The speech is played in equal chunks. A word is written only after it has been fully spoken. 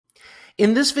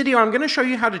In this video, I'm going to show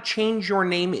you how to change your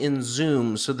name in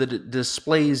Zoom so that it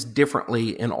displays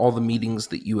differently in all the meetings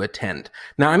that you attend.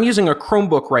 Now, I'm using a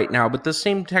Chromebook right now, but the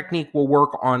same technique will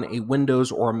work on a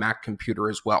Windows or a Mac computer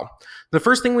as well. The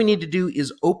first thing we need to do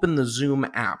is open the Zoom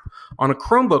app. On a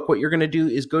Chromebook, what you're going to do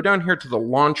is go down here to the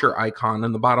launcher icon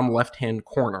in the bottom left-hand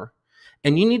corner.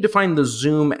 And you need to find the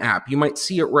Zoom app. You might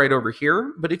see it right over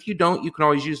here, but if you don't, you can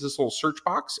always use this little search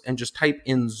box and just type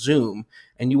in Zoom,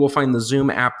 and you will find the Zoom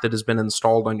app that has been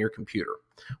installed on your computer.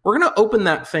 We're going to open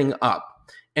that thing up.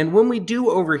 And when we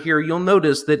do over here, you'll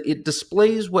notice that it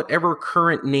displays whatever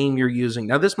current name you're using.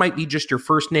 Now, this might be just your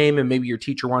first name, and maybe your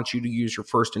teacher wants you to use your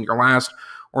first and your last,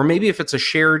 or maybe if it's a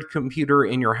shared computer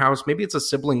in your house, maybe it's a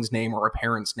sibling's name or a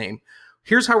parent's name.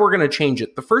 Here's how we're going to change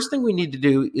it. The first thing we need to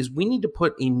do is we need to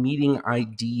put a meeting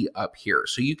ID up here.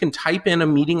 So you can type in a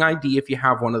meeting ID if you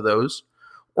have one of those,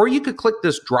 or you could click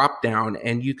this drop down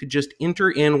and you could just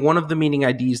enter in one of the meeting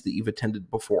IDs that you've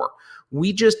attended before.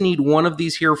 We just need one of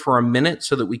these here for a minute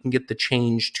so that we can get the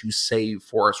change to save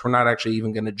for us. We're not actually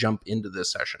even going to jump into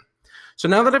this session. So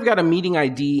now that I've got a meeting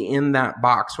ID in that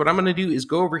box, what I'm going to do is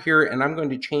go over here and I'm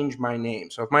going to change my name.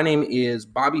 So if my name is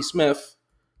Bobby Smith,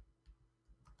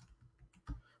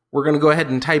 we're going to go ahead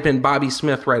and type in Bobby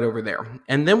Smith right over there.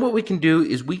 And then what we can do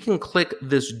is we can click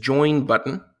this join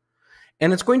button,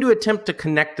 and it's going to attempt to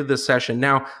connect to this session.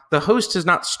 Now, the host has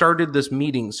not started this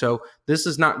meeting, so this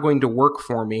is not going to work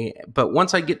for me. But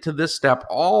once I get to this step,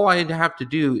 all I have to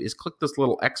do is click this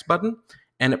little X button,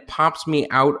 and it pops me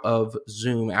out of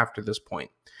Zoom after this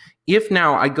point. If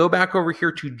now I go back over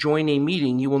here to join a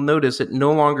meeting, you will notice it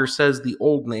no longer says the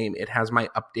old name. It has my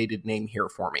updated name here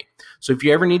for me. So if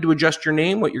you ever need to adjust your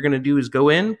name, what you're going to do is go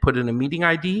in, put in a meeting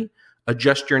ID,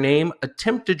 adjust your name,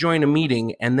 attempt to join a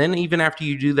meeting, and then even after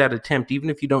you do that attempt, even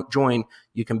if you don't join,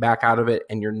 you can back out of it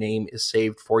and your name is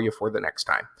saved for you for the next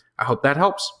time. I hope that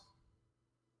helps.